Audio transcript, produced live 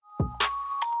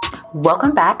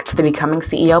Welcome back to the Becoming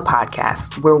CEO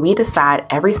podcast, where we decide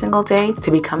every single day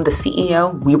to become the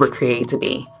CEO we were created to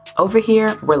be. Over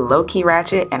here, we're low-key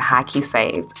ratchet and high-key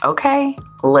saved, okay?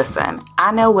 Listen,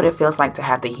 I know what it feels like to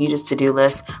have the hugest to-do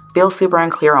list, feel super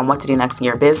unclear on what to do next in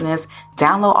your business,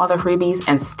 download all the freebies,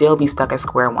 and still be stuck at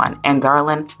square one. And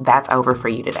darling, that's over for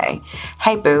you today.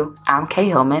 Hey boo, I'm Kay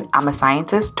Hillman. I'm a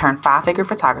scientist turned five-figure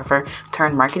photographer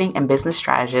turned marketing and business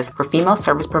strategist for female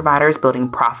service providers building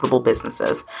profitable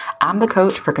businesses. I'm the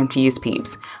coach for confused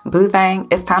peeps. Boo thang,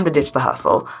 it's time to ditch the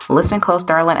hustle. Listen close,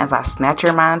 darling, as I snatch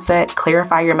your mindset,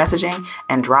 clarify your messaging,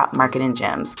 and drop marketing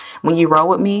gems. When you roll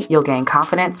with me, you'll gain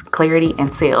confidence, clarity,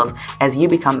 and sales as you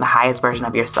become the highest version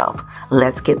of yourself.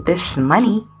 Let's get this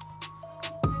money.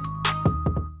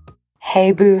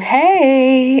 Hey boo,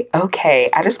 hey. Okay,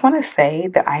 I just want to say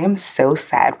that I am so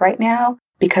sad right now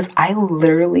because I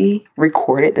literally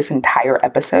recorded this entire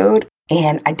episode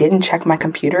and I didn't check my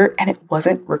computer and it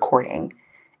wasn't recording.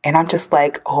 And I'm just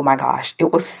like, oh my gosh,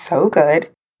 it was so good.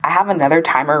 I have another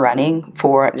timer running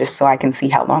for just so I can see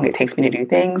how long it takes me to do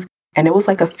things. And it was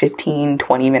like a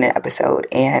 15-20 minute episode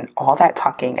and all that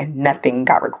talking and nothing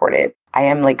got recorded. I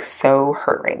am like so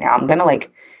hurt right now. I'm going to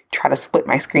try to split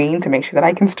my screen to make sure that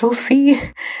I can still see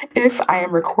if I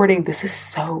am recording. This is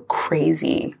so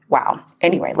crazy. Wow.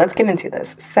 Anyway, let's get into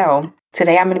this. So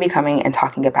today I'm going to be coming and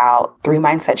talking about 3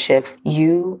 mindset shifts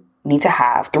you need to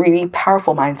have, 3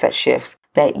 powerful mindset shifts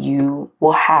that you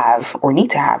will have or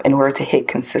need to have in order to hit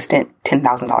consistent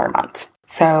 $10,000 months.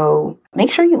 So make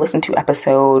sure you listen to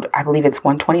episode, I believe it's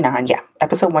 129. Yeah,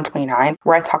 episode 129,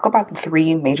 where I talk about the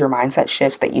 3 major mindset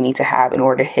shifts that you need to have in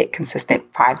order to hit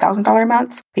consistent $5,000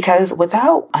 months. Because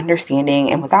without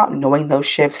understanding and without knowing those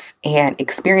shifts and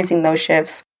experiencing those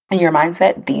shifts in your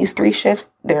mindset, these 3 shifts,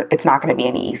 it's not going to be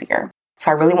any easier.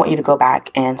 So I really want you to go back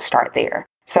and start there.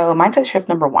 So mindset shift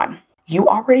number 1, you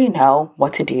already know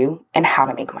what to do and how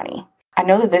to make money. I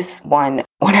know that this one,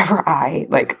 whenever I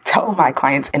tell my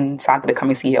clients inside the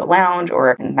Becoming CEO Lounge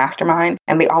or in Mastermind,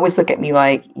 and they always look at me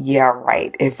like, yeah,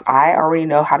 right. If I already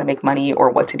know how to make money or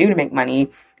what to do to make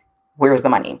money, where's the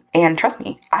money? And trust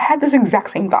me, I had this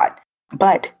exact same thought.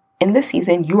 But in this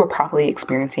season, you are probably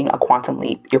experiencing a quantum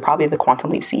leap. You're probably the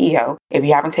Quantum Leap CEO. If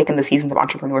you haven't taken the Seasons of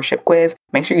Entrepreneurship quiz,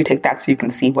 make sure you take that so you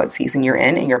can see what season you're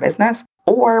in your business,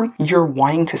 or you're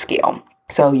wanting to scale.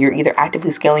 So you're either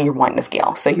actively scaling, you're wanting to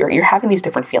scale. So you're having these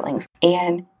different feelings.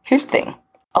 And here's the thing.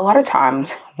 A lot of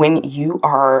times when you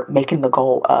are making the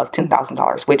goal of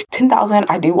 $10,000, which $10,000,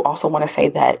 I do also want to say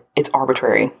that it's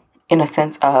arbitrary in a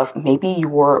sense of maybe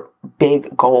your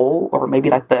big goal or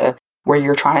maybe where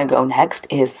you're trying to go next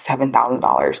is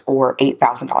 $7,000 or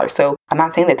 $8,000. So I'm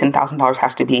not saying that $10,000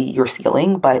 has to be your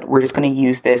ceiling, but we're just going to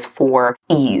use this for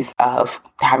ease of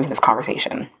having this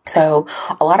conversation. So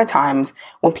a lot of times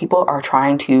when people are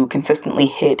trying to consistently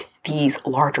hit these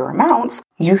larger amounts,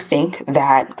 you think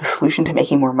that the solution to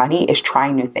making more money is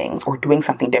trying new things or doing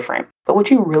something different. But what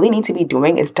you really need to be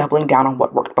doing is doubling down on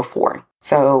what worked before.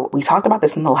 So we talked about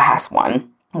this in the last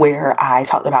one where I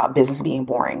talked about business being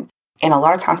boring. And a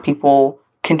lot of times people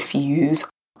confuse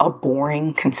a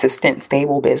boring, consistent,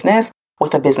 stable business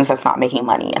with a business that's not making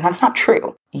money. And that's not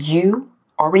true. You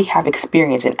already have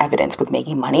experience and evidence with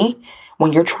making money.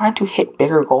 When you're trying to hit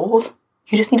bigger goals,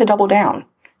 you just need to double down.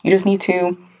 You just need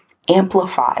to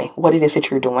amplify what it is that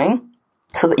you're doing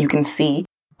so that you can see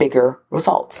bigger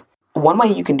results. One way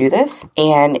you can do this,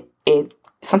 and it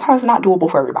sometimes is not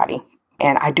doable for everybody.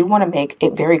 And I do want to make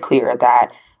it very clear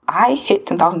that I hit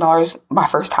 $10,000 my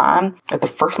first time. The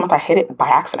first month I hit it by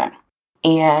accident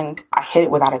and I hit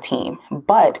it without a team.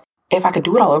 But if I could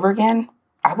do it all over again,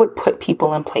 I would put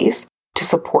people in place to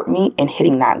support me in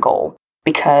hitting that goal.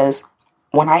 Because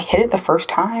when I hit it the first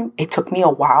time, it took me a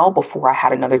while before I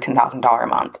had another $10,000 a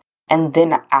month. And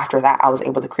then after that, I was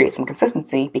able to create some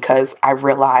consistency because I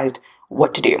realized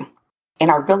what to do.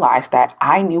 And I realized that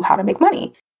I knew how to make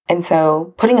money. And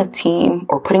so putting a team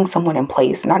or putting someone in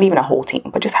place, not even a whole team,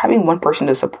 but just having one person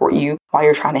to support you while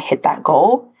you're trying to hit that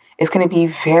goal is going to be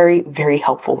very, very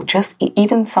helpful. Just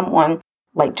even someone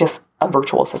like just a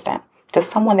virtual assistant,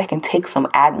 just someone that can take some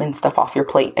admin stuff off your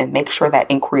plate and make sure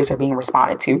that inquiries are being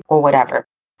responded to or whatever.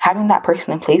 Having that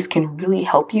person in place can really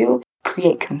help you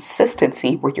create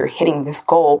consistency where you're hitting this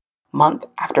goal month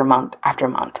after month after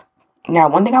month. Now,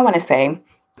 one thing I want to say,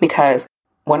 because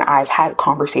when I've had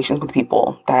conversations with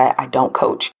people that I don't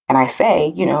coach and I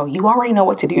say, you already know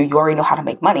what to do. You already know how to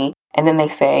make money. And then they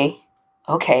say,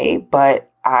 okay,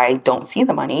 but I don't see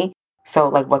the money. So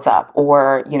what's up?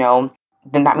 Or,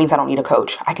 then that means I don't need a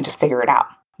coach. I can just figure it out.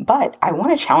 But I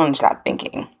want to challenge that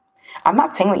thinking. I'm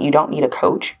not saying that you don't need a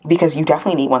coach because you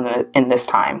definitely need one in this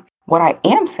time. What I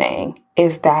am saying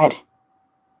is that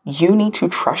you need to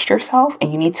trust yourself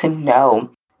and you need to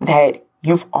know that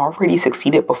you've already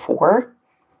succeeded before.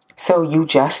 So you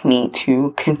just need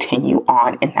to continue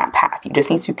on in that path. You just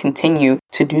need to continue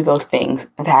to do those things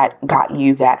that got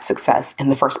you that success in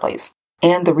the first place.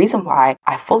 And the reason why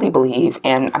I fully believe,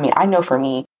 and I know for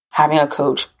me, having a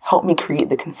coach helped me create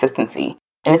the consistency.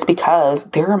 And it's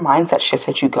because there are mindset shifts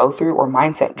that you go through or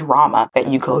mindset drama that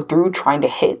you go through trying to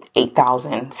hit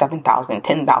 $8,000, $7,000,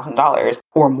 $10,000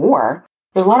 or more.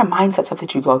 There's a lot of mindset stuff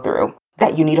that you go through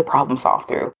that you need to problem solve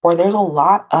through. Or there's a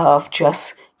lot of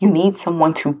just, you need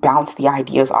someone to bounce the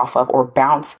ideas off of or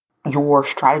bounce your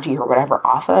strategy or whatever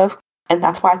off of. And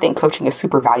that's why I think coaching is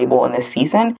super valuable in this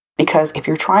season. Because if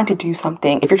you're trying to do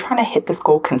something, if you're trying to hit this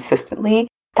goal consistently,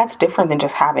 that's different than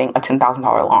just having a $10,000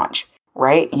 launch,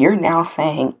 right? You're now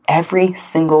saying every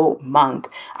single month,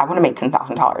 I want to make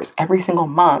 $10,000. Every single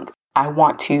month, I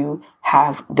want to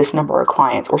have this number of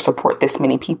clients or support this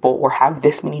many people or have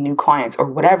this many new clients or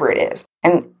whatever it is.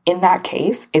 And in that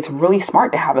case, it's really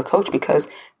smart to have a coach because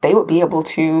they would be able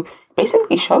to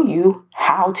basically show you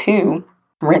how to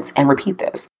rinse and repeat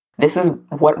this. This is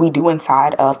what we do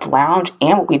inside of the lounge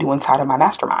and what we do inside of my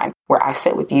mastermind, where I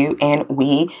sit with you and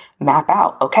we map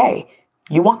out, okay,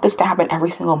 you want this to happen every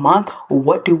single month.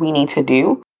 What do we need to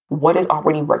do? What is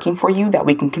already working for you that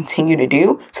we can continue to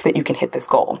do so that you can hit this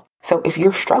goal? So if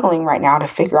you're struggling right now to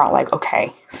figure out like,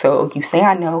 okay, so you say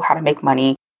I know how to make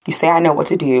money. You say I know what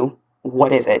to do.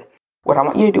 What is it? What I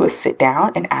want you to do is sit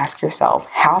down and ask yourself,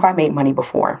 how have I made money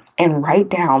before? And write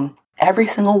down every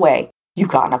single way you've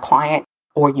gotten a client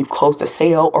or you've closed a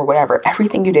sale or whatever,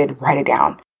 everything you did, write it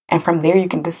down. And from there, you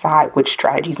can decide which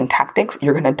strategies and tactics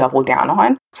you're going to double down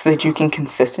on so that you can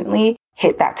consistently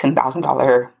hit that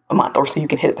 $10,000 a month, or so you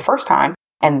can hit it the first time.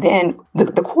 And then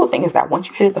the cool thing is that once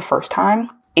you hit it the first time,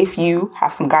 if you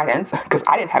have some guidance, because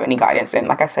I didn't have any guidance, and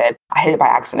like I said, I hit it by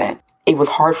accident, it was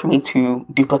hard for me to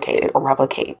duplicate it or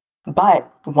replicate. But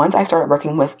once I started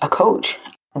working with a coach,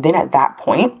 then at that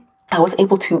point, I was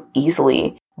able to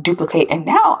easily duplicate. And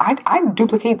now I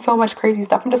duplicate so much crazy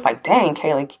stuff. I'm just like, dang,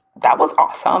 Kay, like that was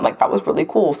awesome. Like that was really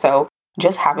cool. So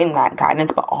just having that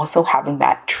guidance, but also having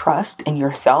that trust in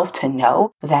yourself to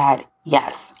know that,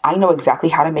 yes, I know exactly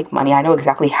how to make money. I know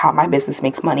exactly how my business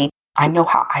makes money. I know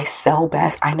how I sell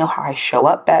best. I know how I show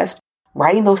up best.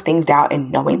 Writing those things down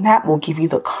and knowing that will give you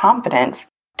the confidence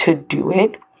to do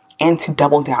it and to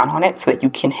double down on it so that you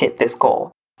can hit this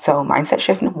goal. So mindset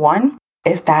shift 1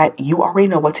 is that you already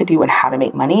know what to do and how to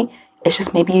make money. It's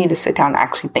just maybe you need to sit down and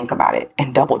actually think about it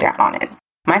and double down on it.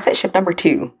 Mindset shift number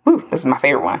 2. This is my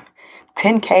favorite one.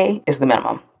 10K is the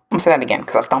minimum. I'm going to say that again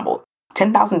because I stumbled.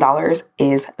 $10,000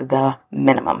 is the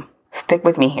minimum. Stick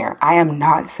with me here. I am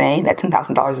not saying that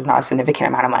 $10,000 is not a significant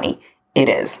amount of money. It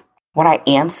is. What I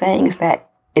am saying is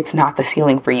that it's not the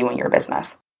ceiling for you in your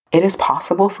business. It is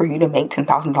possible for you to make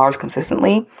 $10,000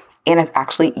 consistently, and it's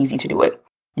actually easy to do it.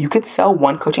 You could sell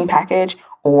one coaching package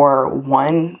or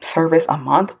one service a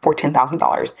month for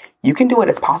 $10,000. You can do it.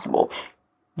 It's possible.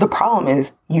 The problem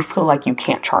is you feel like you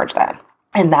can't charge that.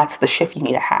 And that's the shift you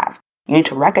need to have. You need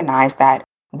to recognize that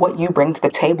what you bring to the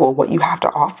table, what you have to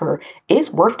offer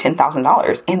is worth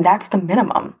 $10,000. And that's the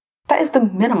minimum. That is the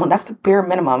minimum. That's the bare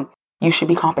minimum you should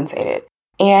be compensated.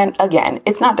 And again,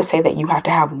 it's not to say that you have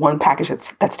to have one package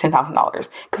that's $10,000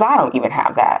 because I don't even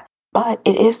have that. But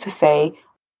it is to say,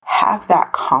 have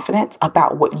that confidence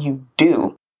about what you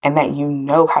do and that you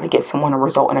know how to get someone a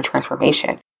result and a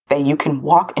transformation that you can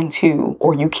walk into,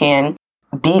 or you can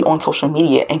be on social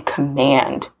media and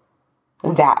command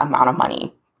that amount of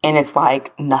money. And it's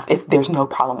like nothing, there's no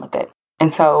problem with it.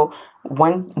 And so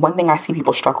one thing I see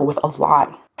people struggle with a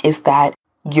lot is that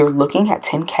you're looking at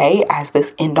 10K as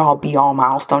this end all be all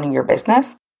milestone in your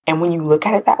business. And when you look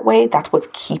at it that way, that's what's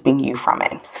keeping you from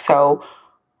it. So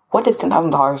what does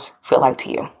 $10,000 feel like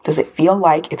to you? Does it feel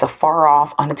like it's a far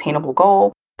off, unattainable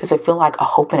goal? Does it feel like a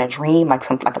hope and a dream, like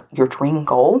something like your dream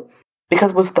goal?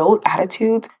 Because with those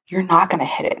attitudes, you're not going to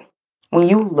hit it. When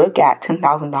you look at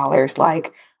 $10,000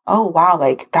 like, oh, wow,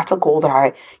 like that's a goal that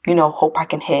I, hope I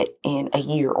can hit in a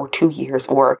year or 2 years,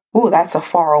 or, ooh, that's a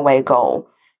far away goal.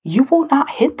 You will not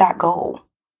hit that goal.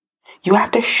 You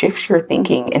have to shift your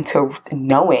thinking into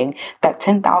knowing that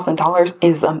 $10,000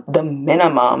 is the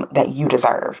minimum that you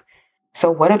deserve. So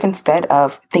what if instead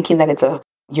of thinking that it's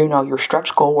your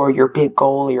stretch goal or your big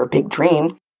goal or your big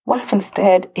dream, what if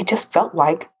instead it just felt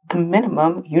like the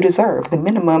minimum you deserve, the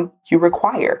minimum you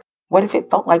require? What if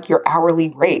it felt like your hourly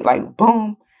rate, like,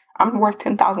 boom, I'm worth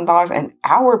 $10,000 an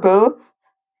hour, boo?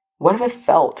 What if it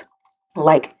felt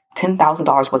like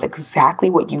 $10,000 was exactly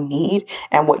what you need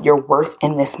and what you're worth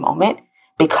in this moment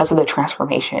because of the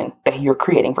transformation that you're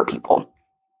creating for people?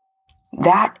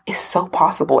 That is so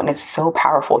possible and it's so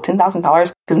powerful.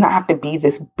 $10,000 does not have to be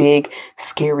this big,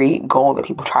 scary goal that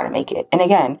people try to make it. And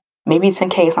again, maybe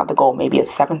 10K is not the goal. Maybe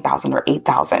it's 7,000 or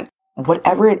 8,000.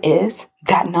 Whatever it is,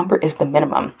 that number is the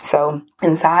minimum. So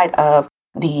inside of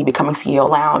the Becoming CEO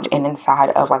Lounge and inside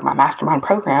of like my mastermind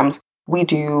programs, we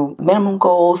do minimum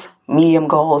goals, medium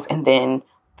goals, and then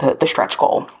the stretch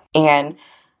goal. And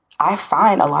I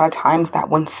find a lot of times that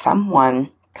when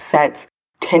someone sets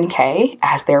 10K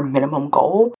as their minimum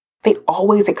goal, they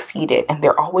always exceed it and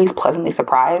they're always pleasantly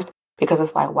surprised because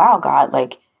it's like, wow, God,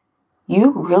 like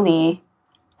you really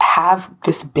have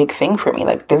this big thing for me.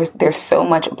 Like there's so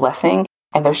much blessing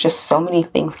and there's just so many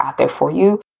things out there for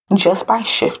you just by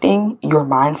shifting your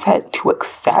mindset to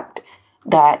accept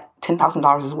that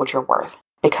 $10,000 is what you're worth.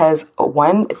 Because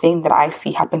one thing that I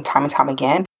see happen time and time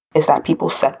again is that people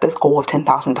set this goal of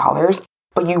 $10,000,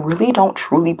 but you really don't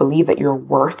truly believe that you're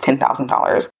worth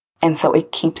 $10,000. And so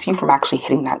it keeps you from actually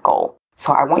hitting that goal.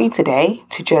 So I want you today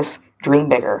to just dream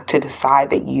bigger, to decide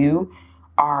that you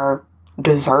are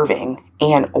deserving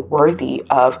and worthy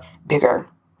of bigger.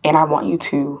 And I want you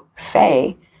to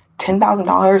say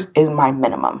 $10,000 is my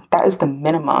minimum. That is the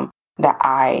minimum that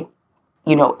I,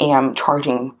 am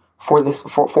charging for this,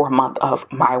 for a month of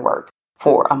my work,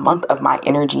 for a month of my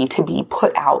energy to be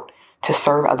put out to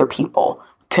serve other people.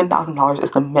 $10,000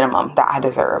 is the minimum that I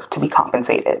deserve to be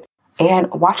compensated. And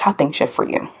watch how things shift for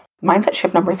you. Mindset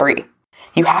shift number 3.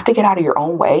 You have to get out of your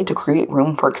own way to create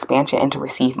room for expansion and to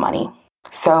receive money.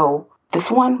 So this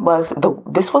was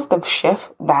the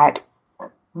shift that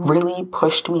really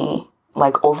pushed me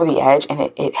like over the edge, and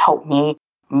it helped me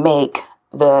make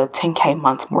the 10K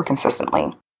months more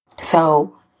consistently.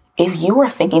 So if you are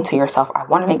thinking to yourself, I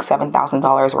want to make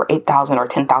 $7,000 or $8,000 or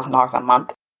 $10,000 a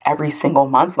month every single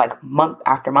month, like month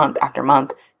after month after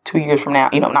month, 2 years from now,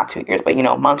 not 2 years, but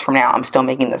months from now, I'm still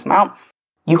making this amount.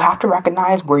 You have to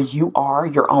recognize where you are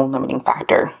your own limiting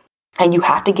factor. And you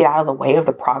have to get out of the way of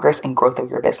the progress and growth of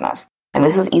your business. And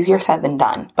this is easier said than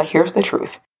done. But here's the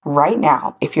truth. Right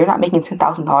now, if you're not making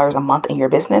 $10,000 a month in your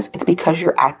business, it's because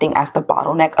you're acting as the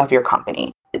bottleneck of your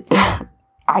company.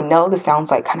 I know this sounds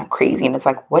like kind of crazy and it's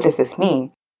like, what does this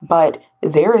mean? But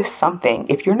there is something,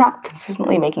 if you're not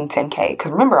consistently making 10K,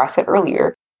 because remember I said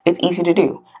earlier, it's easy to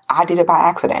do. I did it by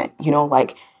accident.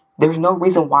 There's no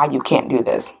reason why you can't do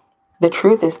this. The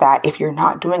truth is that if you're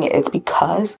not doing it, it's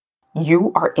because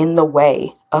you are in the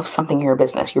way of something in your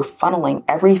business. You're funneling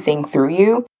everything through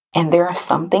you. And there are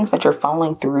some things that you're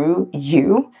funneling through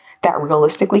you that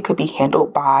realistically could be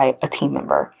handled by a team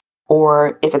member.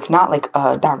 Or if it's not like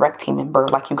a direct team member,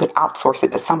 like you could outsource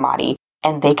it to somebody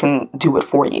and they can do it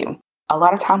for you. A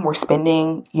lot of time we spend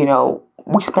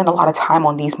a lot of time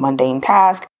on these mundane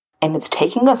tasks and it's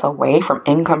taking us away from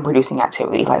income producing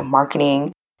activity like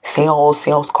marketing,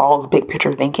 sales calls, big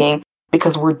picture thinking,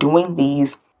 because we're doing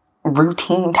these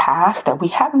routine tasks that we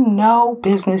have no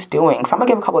business doing. So I'm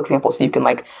gonna give a couple examples so you can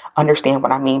understand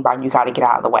what I mean by you got to get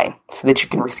out of the way so that you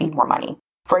can receive more money.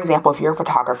 For example, if you're a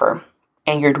photographer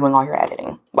and you're doing all your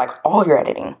editing,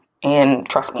 and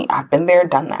trust me, I've been there,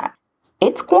 done that.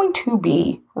 It's going to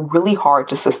be really hard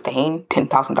to sustain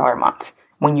 $10,000 months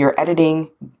when you're editing,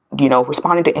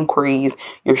 responding to inquiries,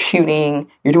 you're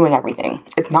shooting, you're doing everything.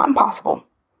 It's not impossible.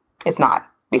 It's not,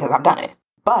 because I've done it,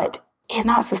 but it's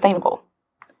not sustainable,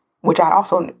 which I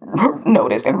also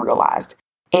noticed and realized.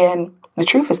 And the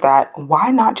truth is that why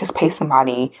not just pay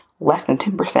somebody less than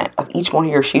 10% of each one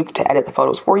of your shoots to edit the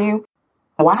photos for you?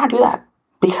 Why not do that?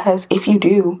 Because if you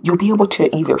do, you'll be able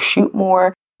to either shoot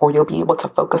more or you'll be able to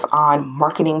focus on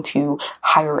marketing to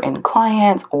higher end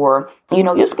clients, or,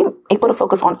 you'll just be able to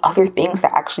focus on other things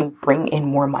that actually bring in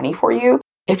more money for you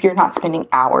if you're not spending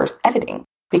hours editing.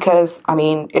 Because, for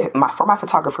my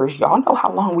photographers, y'all know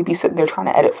how long we'd be sitting there trying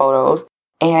to edit photos.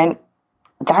 And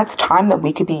that's time that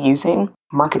we could be using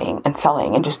marketing and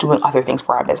selling and just doing other things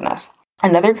for our business.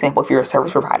 Another example, if you're a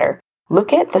service provider,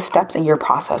 look at the steps in your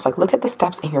process. Look at the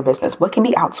steps in your business. What can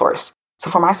be outsourced? So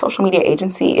for my social media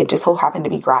agency, it just so happened to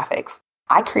be graphics.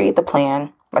 I create the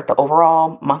plan, the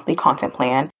overall monthly content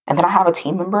plan. And then I have a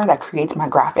team member that creates my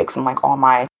graphics and all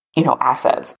my,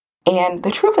 assets. And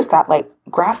the truth is that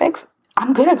graphics,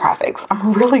 I'm good at graphics.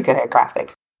 I'm really good at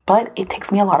graphics, but it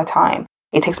takes me a lot of time.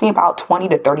 It takes me about 20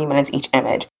 to 30 minutes each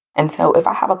image. And so if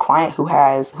I have a client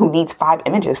who needs 5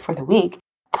 images for the week,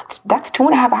 that's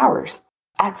 2.5 hours.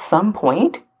 At some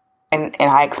point, and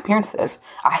I experienced this,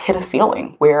 I hit a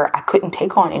ceiling where I couldn't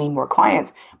take on any more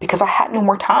clients because I had no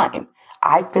more time.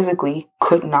 I physically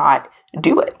could not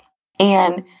do it.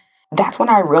 And that's when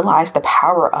I realized the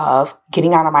power of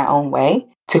getting out of my own way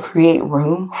to create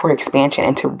room for expansion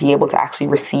and to be able to actually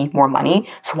receive more money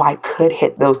so I could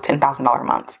hit those $10,000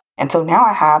 months. And so now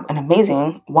I have an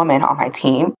amazing woman on my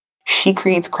team. She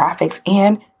creates graphics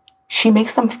and she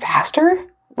makes them faster,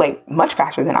 like much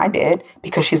faster than I did,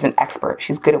 because she's an expert.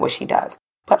 She's good at what she does.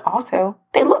 But also,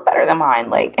 they look better than mine.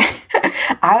 Like,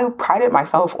 I prided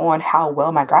myself on how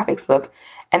well my graphics look.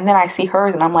 And then I see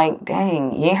hers and I'm like,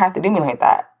 dang, you ain't have to do me like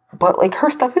that. But like, her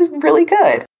stuff is really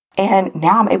good. And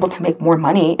now I'm able to make more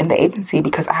money in the agency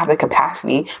because I have the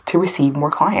capacity to receive more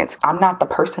clients. I'm not the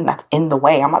person that's in the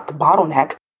way. I'm not the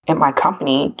bottleneck in my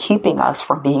company keeping us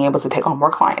from being able to take on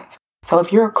more clients. So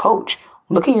if you're a coach,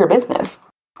 look at your business.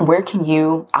 Where can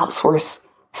you outsource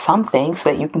something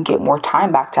so that you can get more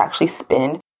time back to actually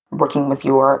spend working with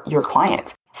your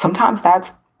clients? Sometimes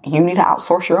that's you need to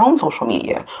outsource your own social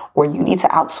media, or you need to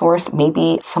outsource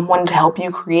maybe someone to help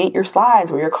you create your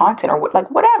slides or your content or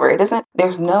whatever.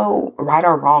 There's no right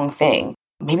or wrong thing.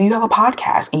 Maybe you have a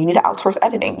podcast and you need to outsource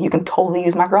editing. You can totally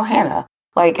use my girl Hannah.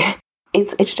 Like,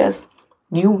 it's just,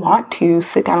 you want to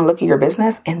sit down and look at your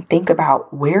business and think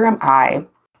about, where am I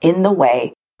in the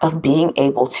way of being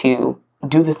able to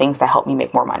do the things that help me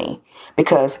make more money?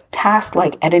 Because tasks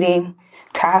like editing,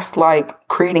 tasks like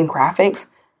creating graphics,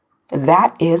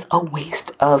 that is a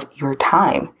waste of your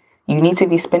time. You need to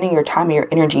be spending your time and your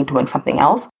energy doing something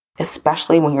else,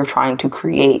 especially when you're trying to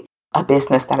create a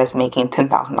business that is making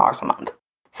 $10,000 a month.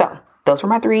 So those were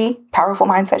my 3 powerful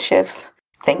mindset shifts.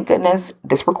 Thank goodness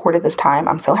this recorded this time.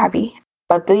 I'm so happy.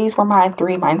 But these were my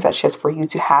 3 mindset shifts for you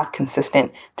to have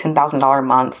consistent $10,000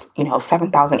 months,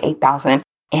 $7,000, $8,000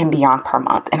 and beyond per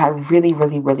month. And I really,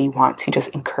 really, really want to just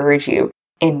encourage you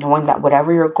in knowing that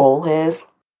whatever your goal is,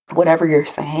 whatever you're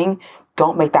saying,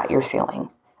 don't make that your ceiling.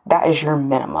 That is your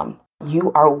minimum.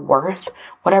 You are worth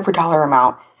whatever dollar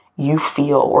amount you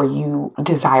feel or you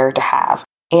desire to have.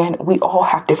 And we all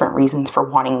have different reasons for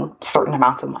wanting certain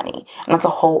amounts of money. And that's a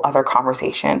whole other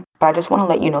conversation. But I just want to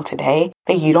let you know today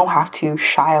that you don't have to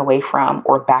shy away from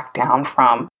or back down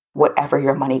from whatever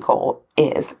your money goal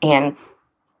is. And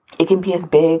it can be as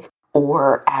big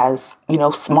or as,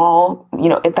 small,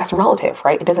 that's relative,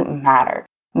 right? It doesn't matter.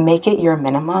 Make it your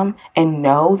minimum and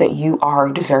know that you are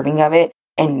deserving of it,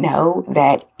 and know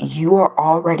that you are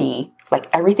already,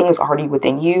 everything is already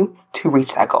within you to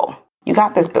reach that goal. You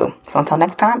got this, boo. So until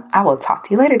next time, I will talk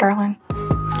to you later, darling.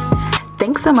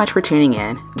 Thanks so much for tuning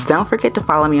in. Don't forget to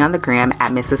follow me on the gram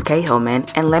at Mrs. K. Hillman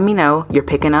and let me know you're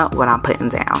picking up what I'm putting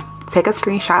down. Take a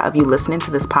screenshot of you listening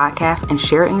to this podcast and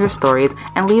share it in your stories,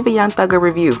 and leave a Young Thug a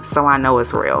review so I know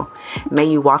it's real. May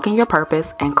you walk in your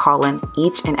purpose and call in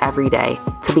each and every day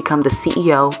to become the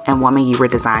CEO and woman you were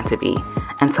designed to be.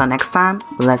 Until next time,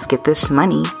 let's get this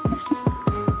money.